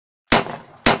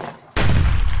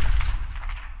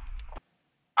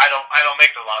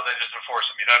make the laws; I just enforce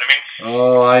them. You know what I mean?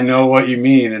 Oh, I know what you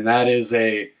mean, and that is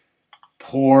a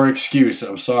poor excuse.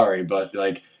 I'm sorry, but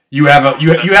like you have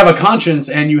a conscience,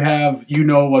 and you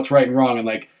know what's right and wrong, and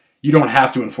like you don't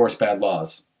have to enforce bad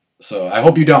laws. So I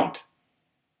hope you don't.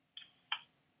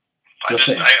 Just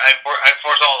saying. I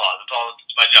enforce all laws.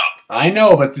 It's my job. I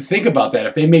know, but think about that.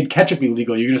 If they made ketchup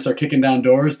illegal, you're gonna start kicking down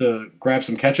doors to grab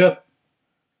some ketchup.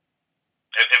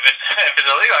 If it's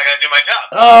illegal, I gotta do my job.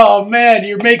 Oh man,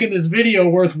 you're making this video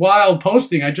worthwhile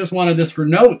posting. I just wanted this for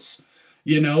notes.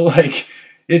 You know, like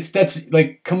that's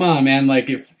like, come on, man. Like,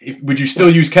 if would you still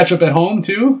use ketchup at home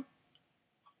too?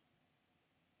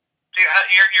 Dude,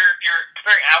 you're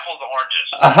comparing apples to oranges.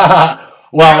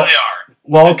 Well, you really are.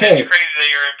 Well, okay. It's crazy that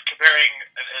you're comparing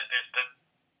a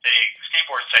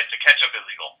skateboard site to ketchup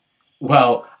illegal.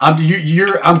 Well,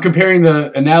 I'm comparing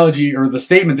the analogy or the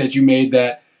statement that you made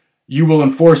that you will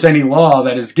enforce any law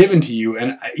that is given to you,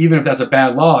 and even if that's a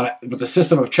bad law, with the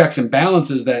system of checks and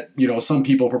balances that some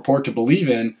people purport to believe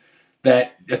in,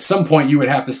 that at some point you would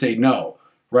have to say no,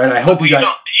 right? I hope you don't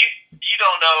know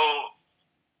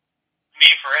me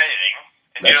for anything,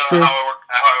 and that's you don't know true. how I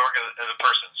work as a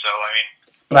person. So I mean,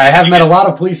 but I have met a lot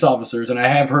of police officers, and I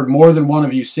have heard more than one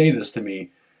of you say this to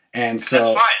me, and so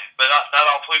that's fine. But not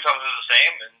all police officers are the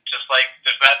same, and just like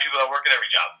there's bad people that work at every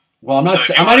job. Well, I'm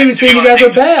not even saying you guys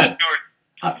are bad. If you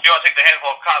want to take the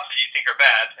handful of cops that you think are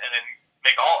bad and then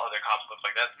make all other cops look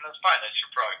like that, then that's fine. That's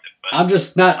your prerogative. But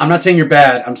I'm not saying you're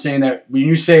bad. I'm saying that when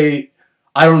you say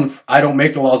I don't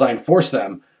make the laws, I enforce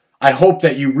them. I hope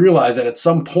that you realize that at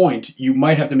some point you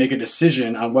might have to make a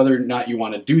decision on whether or not you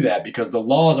want to do that, because the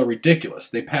laws are ridiculous.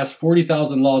 They pass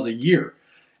 40,000 laws a year.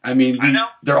 I mean,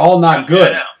 they're all not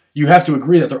good. You have to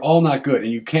agree that they're all not good,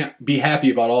 and you can't be happy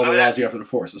about all the laws you have to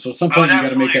enforce. And so at some point you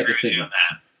got to make that decision.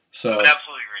 So I would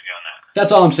absolutely agree with you on that.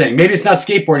 That's all I'm saying. Maybe it's not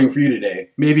skateboarding for you today.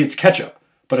 Maybe it's ketchup.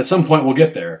 But at some point we'll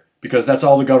get there, because that's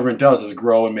all the government does is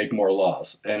grow and make more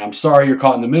laws. And I'm sorry you're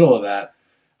caught in the middle of that,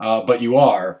 but you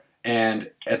are. And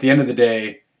at the end of the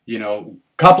day,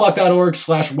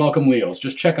 copblock.org/welcome Leos.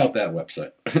 Just check out that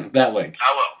website, that link.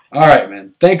 I will. All right,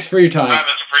 man. Thanks for your time. All right,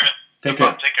 Mr. Freeman. Take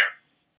care. Take care.